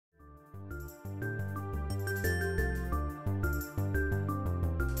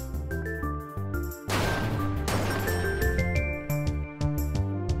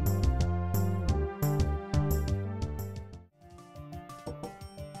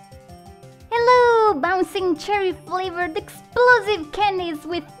Hello, bouncing cherry-flavored explosive candies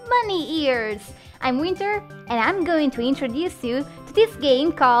with bunny ears! I'm Winther, and I'm going to introduce you to this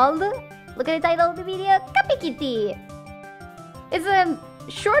game called, look at the title of the video, Kitty. It's a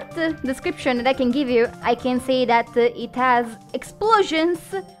short description that I can give you. I can say that it has explosions,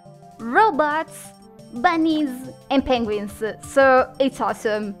 robots, bunnies, and penguins, so it's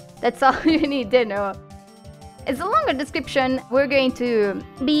awesome. That's all you need to know. As a longer description, we're going to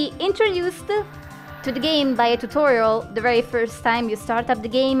be introduced to the game by a tutorial the very first time you start up the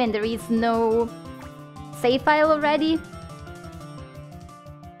game and there is no save file already.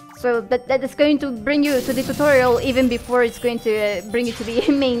 So that is going to bring you to the tutorial even before it's going to bring you to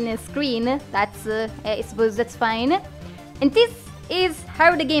the main screen. That's, I suppose that's fine. And this is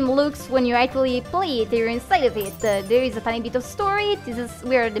how the game looks when you actually play it, you're inside of it. There is a tiny bit of story. This is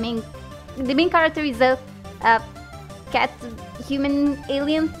where the main character is a cat human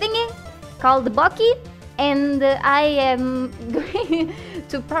alien thingy called Boki, and I am going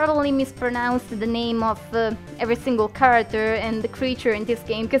to probably mispronounce the name of every single character and the creature in this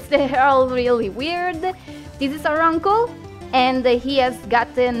game because they're all really weird. This is our uncle, and he has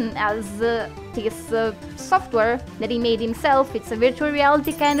gotten as this software that he made himself. It's a virtual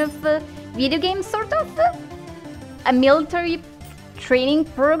reality kind of video game, sort of a military training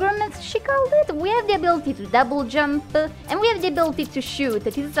program, as she called it. We have the ability to double jump, and we have the ability to shoot.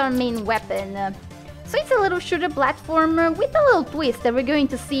 This is our main weapon. So it's a little shooter platformer with a little twist that we're going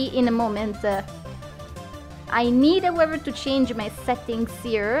to see in a moment. I need, however, to change my settings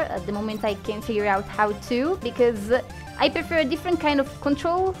here. At the moment I can't figure out how to, because I prefer a different kind of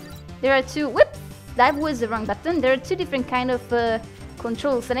control. There are two... Whoops! That was the wrong button. There are two different kind of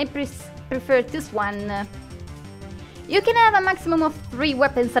controls, and I prefer this one. You can have a maximum of 3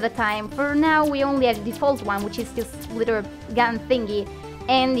 weapons at a time. For now, we only have the default one, which is this little gun thingy.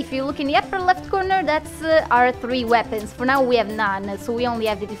 And if you look in the upper left corner, that's our 3 weapons. For now, we have none, so we only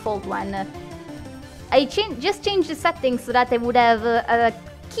have the default one. I just changed the settings so that I would have a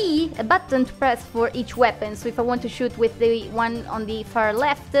key, a button to press for each weapon. So if I want to shoot with the one on the far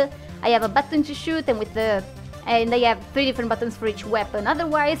left, I have a button to shoot, and I have 3 different buttons for each weapon.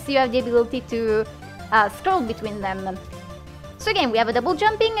 Otherwise, you have the ability to scroll between them. So again, we have a double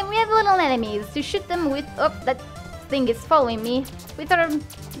jumping and we have little enemies to shoot them with... Oh, that thing is following me. With our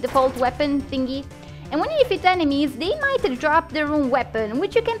default weapon thingy. And when you defeat enemies, they might drop their own weapon,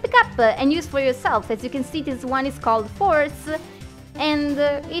 which you can pick up and use for yourself. As you can see, this one is called Force, and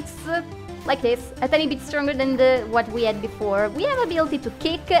it's like this, a tiny bit stronger than what we had before. We have ability to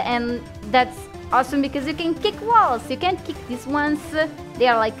kick, and that's awesome because you can kick walls. You can't kick these ones, they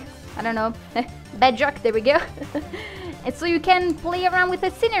are like, I don't know, bedrock, there we go. And so you can play around with the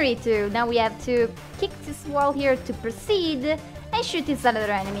scenery too. Now we have to kick this wall here to proceed and shoot this other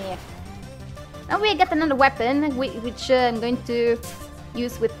enemy. Now we got another weapon, which I'm going to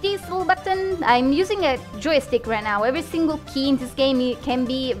use with this little button. I'm using a joystick right now. Every single key in this game can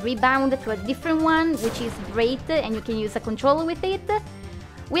be rebounded to a different one, which is great, and you can use a controller with it.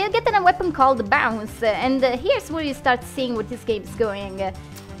 We have gotten a weapon called Bounce, and here's where you start seeing where this game is going.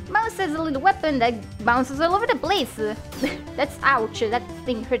 Bounce has a little weapon that bounces all over the place. That's ouch, that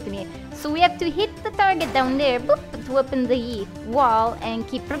thing hurt me. So we have to hit the target down there, boop, to open the wall and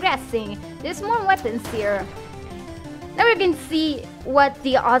keep progressing. There's more weapons here. Now we're going to see what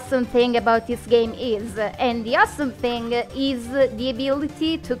the awesome thing about this game is. And the awesome thing is the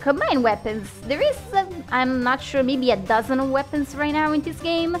ability to combine weapons. There is, I'm not sure, maybe a dozen weapons right now in this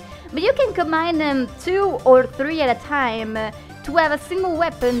game. But you can combine them 2 or 3 at a time to have a single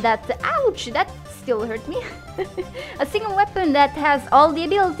weapon that, ouch, that still hurt me. A single weapon that has all the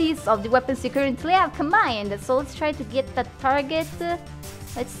abilities of the weapons you currently have combined. So let's try to get that target.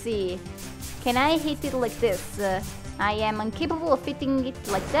 Let's see. Can I hit it like this? I am incapable of hitting it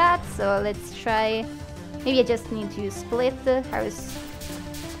like that, so let's try. Maybe I just need to use split.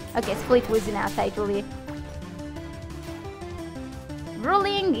 Okay, split was enough actually.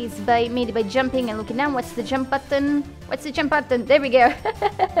 Rolling is made by jumping and looking down. What's the jump button? What's the jump button? There we go.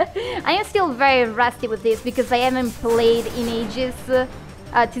 I am still very rusty with this because I haven't played in ages.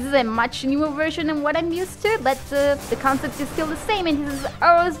 This is a much newer version than what I'm used to, but the concept is still the same, and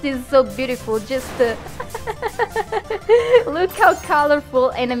this is so beautiful. Just look how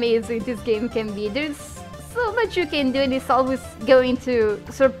colorful and amazing this game can be. There's so much you can do, and it's always going to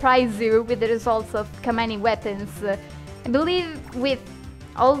surprise you with the results of combining weapons. I believe with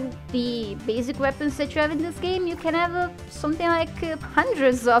all the basic weapons that you have in this game, you can have something like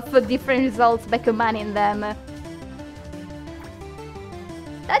hundreds of different results by combining them.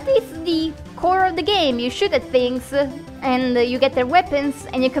 That is the core of the game. You shoot at things and you get their weapons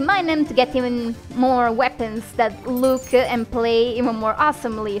and you combine them to get even more weapons that look and play even more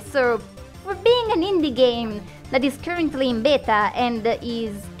awesomely. So for being an indie game that is currently in beta and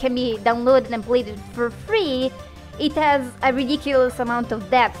can be downloaded and played for free, it has a ridiculous amount of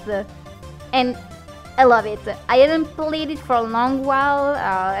depth and I love it. I haven't played it for a long while,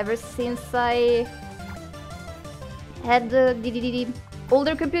 ever since I had the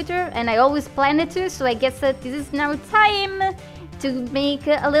older computer, and I always planned to, so I guess that this is now time to make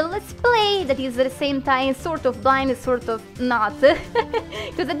a little let's play that is at the same time sort of blind, sort of not.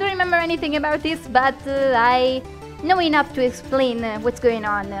 Because I don't remember anything about this, but I know enough to explain what's going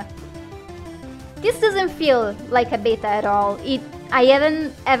on. This doesn't feel like a beta at all. I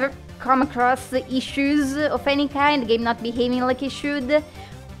haven't ever come across issues of any kind, the game not behaving like it should.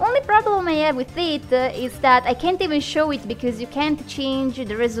 Only problem I have with it is that I can't even show it because you can't change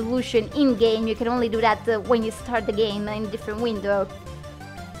the resolution in-game. You can only do that when you start the game in a different window.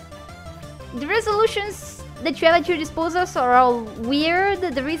 The resolutions that you have at your disposal are all weird.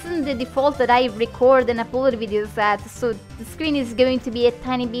 The reason the default that I record and upload videos at, so the screen is going to be a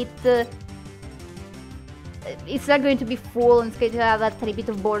tiny bit... it's not going to be full and it's going to have a tiny bit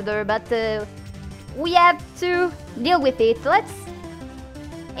of border, but we have to deal with it. Let's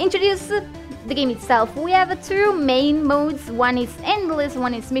introduce the game itself. We have two main modes. One is endless,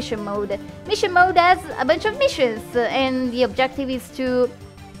 one is mission mode. Mission mode has a bunch of missions and the objective is to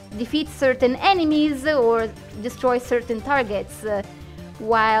defeat certain enemies or destroy certain targets.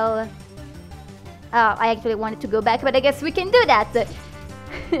 While I actually wanted to go back, but I guess we can do that.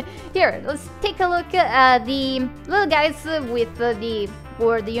 Here, let's take a look at the little guys with the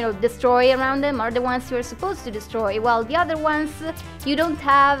destroy around them are the ones you are supposed to destroy, while the other ones you don't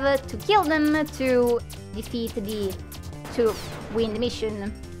have to kill them to defeat to win the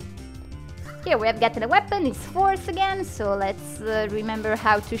mission. Here we have gotten a weapon, it's force again, so let's remember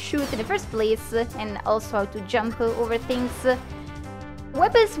how to shoot in the first place and also how to jump over things.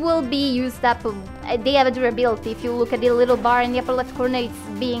 Weapons will be used up, they have a durability. If you look at the little bar in the upper left corner,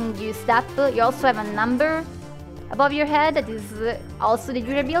 it's being used up. You also have a number above your head that is also the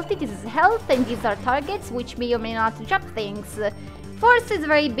durability. This is health and these are targets which may or may not drop things. Force is a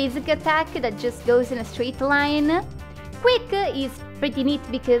very basic attack that just goes in a straight line. Quick is pretty neat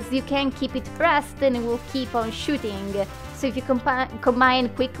because you can keep it pressed and it will keep on shooting. So if you combine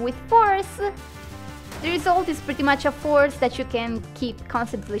quick with force, the result is pretty much a force that you can keep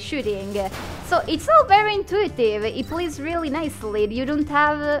constantly shooting. So it's all very intuitive, it plays really nicely. You don't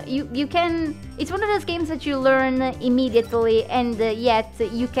have... you can... It's one of those games that you learn immediately and yet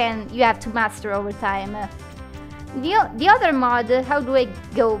you have to master over time. The other mod, how do I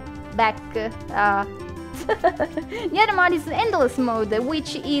go back? The other mod is endless mode,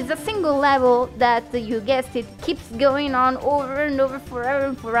 which is a single level that, you guessed it, keeps going on over and over forever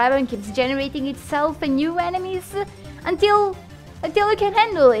and forever and keeps generating itself and new enemies until you can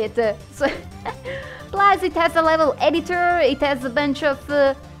handle it. So plus it has a level editor, it has a bunch of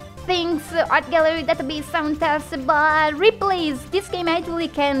things, art gallery, database, sound test, but replays. This game actually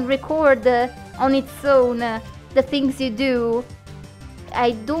can record on its own the things you do.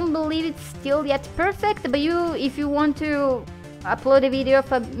 I don't believe it's still yet perfect, but if you want to upload a video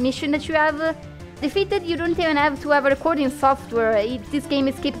of a mission that you have defeated, you don't even have to have a recording software. This game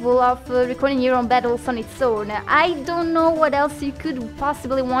is capable of recording your own battles on its own. I don't know what else you could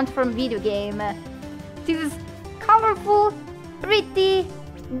possibly want from a video game. This is colorful, pretty,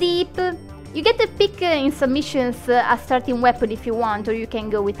 deep. You get to pick in some missions a starting weapon if you want, or you can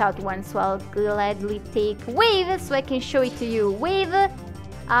go without one, so I'll gladly take Wave so I can show it to you. Wave,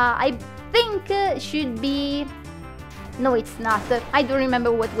 I think should be... No, it's not. I don't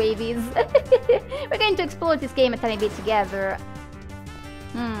remember what Wave is. We're going to explore this game a tiny bit together.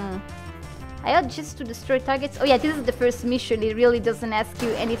 I ought just to destroy targets. Oh yeah, this is the first mission. It really doesn't ask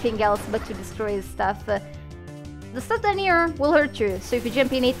you anything else but to destroy stuff. The stuff down here will hurt you, so if you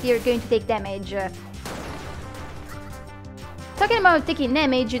jump in it, you're going to take damage. Talking about taking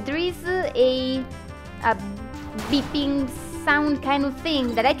damage, there is a beeping sound kind of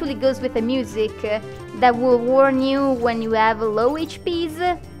thing that actually goes with the music that will warn you when you have low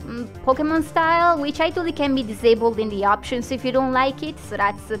HPs, Pokemon style, which actually can be disabled in the options if you don't like it, so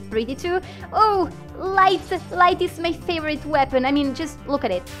that's pretty too. Oh, light! Light is my favorite weapon, I mean, just look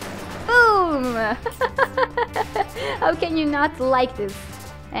at it. Boom! How can you not like this?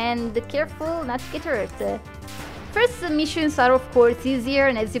 And careful not to get hurt. First missions are of course easier,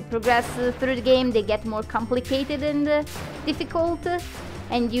 and as you progress through the game they get more complicated and difficult,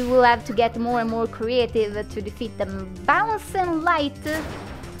 and you will have to get more and more creative to defeat them. Bounce and light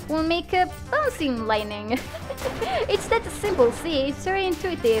will make a bouncing lightning. It's that simple, see, it's very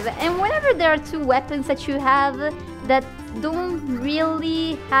intuitive. And whenever there are two weapons that you have that don't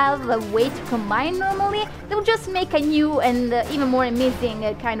really have a way to combine normally, they'll just make a new and even more amazing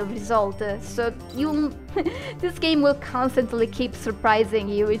kind of result. So you, this game will constantly keep surprising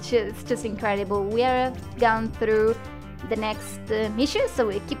you, which is just incredible. We are gone through the next mission, so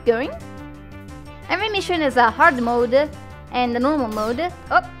we keep going. Every mission is a hard mode and a normal mode.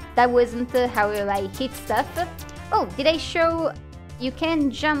 Oh, that wasn't how I hit stuff. Oh, did I show you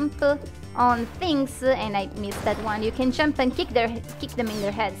can jump on things, and I missed that one. You can jump and kick them in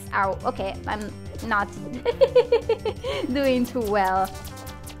their heads. Ow, okay, I'm not doing too well.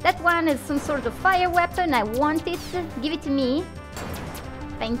 That one is some sort of fire weapon. I want it. Give it to me.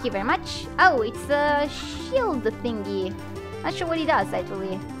 Thank you very much. Oh, it's a shield thingy. Not sure what it does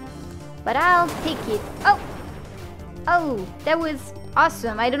actually, but I'll take it. Oh, that was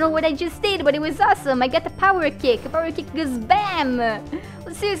awesome. I don't know what I just did, but it was awesome. I got a power kick. A power kick goes bam.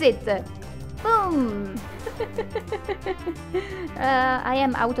 Let's use it. Boom. I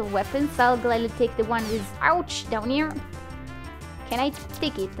am out of weapons, so I'll gladly take the one with ouch down here. Can I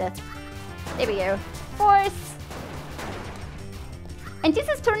take it? There we go. Force. And this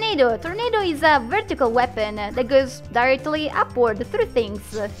is Tornado. Tornado is a vertical weapon that goes directly upward through things.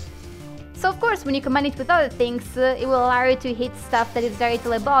 So of course, when you combine it with other things, it will allow you to hit stuff that is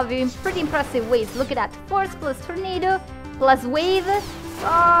directly above you in pretty impressive ways. Look at that. Force plus Tornado plus Wave.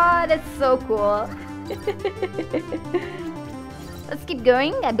 Oh, that's so cool. Let's keep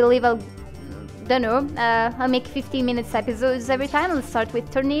going. I believe I'll make 15 minutes episodes every time. Let's start with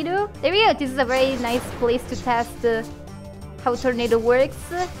Tornado. There we go. This is a very nice place to test how Tornado works.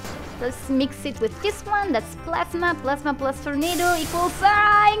 Let's mix it with this one. That's Plasma. Plasma plus Tornado equals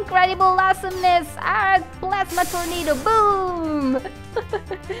incredible awesomeness. Plasma Tornado. Boom.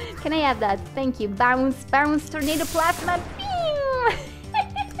 Can I have that? Thank you. Bounce, bounce, Tornado, Plasma.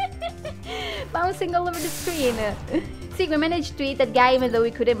 Bouncing all over the screen. See, we managed to hit that guy even though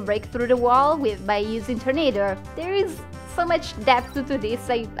we couldn't break through the wall by using Tornado. There is so much depth to this.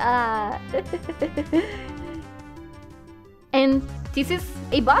 And this is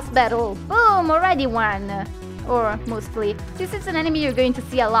a boss battle. Boom, already won. Or mostly. This is an enemy you're going to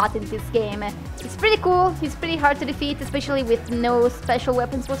see a lot in this game. It's pretty cool. He's pretty hard to defeat, especially with no special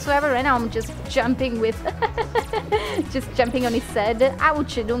weapons whatsoever. Right now I'm just jumping with... just jumping on his head.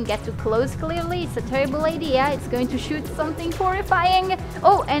 Ouch, don't get too close, clearly. It's a terrible idea. It's going to shoot something horrifying.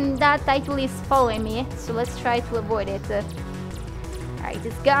 Oh, and that title is following me. So let's try to avoid it. Alright,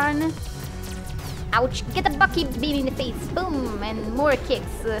 it's gone. Ouch, get a Boki beam in the face. Boom, and more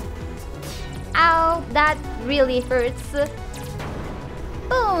kicks. Ow, that really hurts.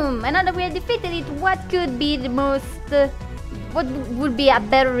 Boom, and now that we have defeated it, what could be the most... what would be a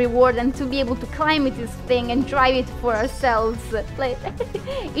better reward than to be able to climb with this thing and drive it for ourselves? Like,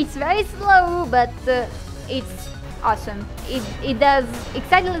 it's very slow, but it's awesome. It does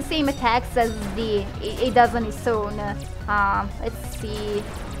exactly the same attacks as it does on its own. Let's see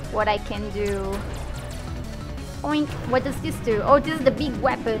what I can do. Oink. What does this do? Oh, this is the big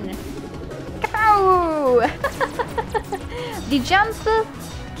weapon. Kapow! The jump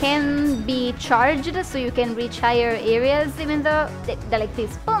can be charged, so you can reach higher areas, even though they're like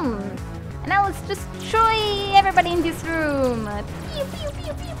this. Boom! And now let's destroy everybody in this room. Pew, pew,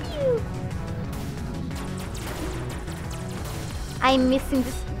 pew, pew, pew. I'm missing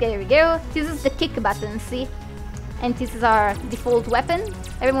this. There we go. This is the kick button, see? And this is our default weapon.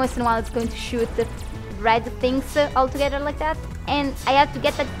 Every once in a while it's going to shoot the red things all together like that. And I have to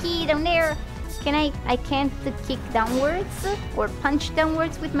get that key down there. Can I can't kick downwards or punch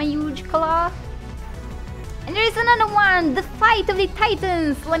downwards with my huge claw. And there is another one, the fight of the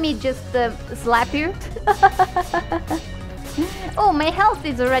titans. Let me just slap you. Oh, my health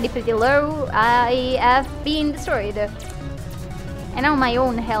is already pretty low. I have been destroyed. And now my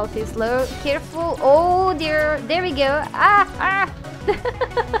own health is low. Careful. Oh dear. There we go. Ah!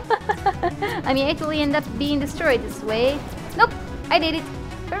 I may actually end up being destroyed this way. Nope. I did it.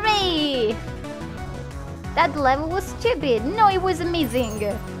 Hooray! That level was stupid. No, it was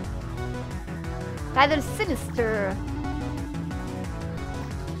amazing. Rather sinister.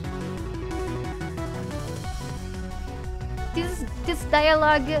 This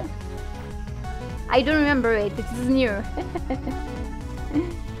dialogue... I don't remember it. It is new.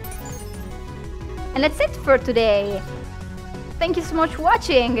 And that's it for today. Thank you so much for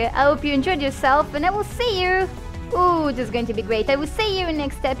watching. I hope you enjoyed yourself, and I will see you. Ooh, this is going to be great. I will see you in the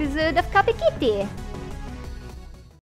next episode of Copy Kitty.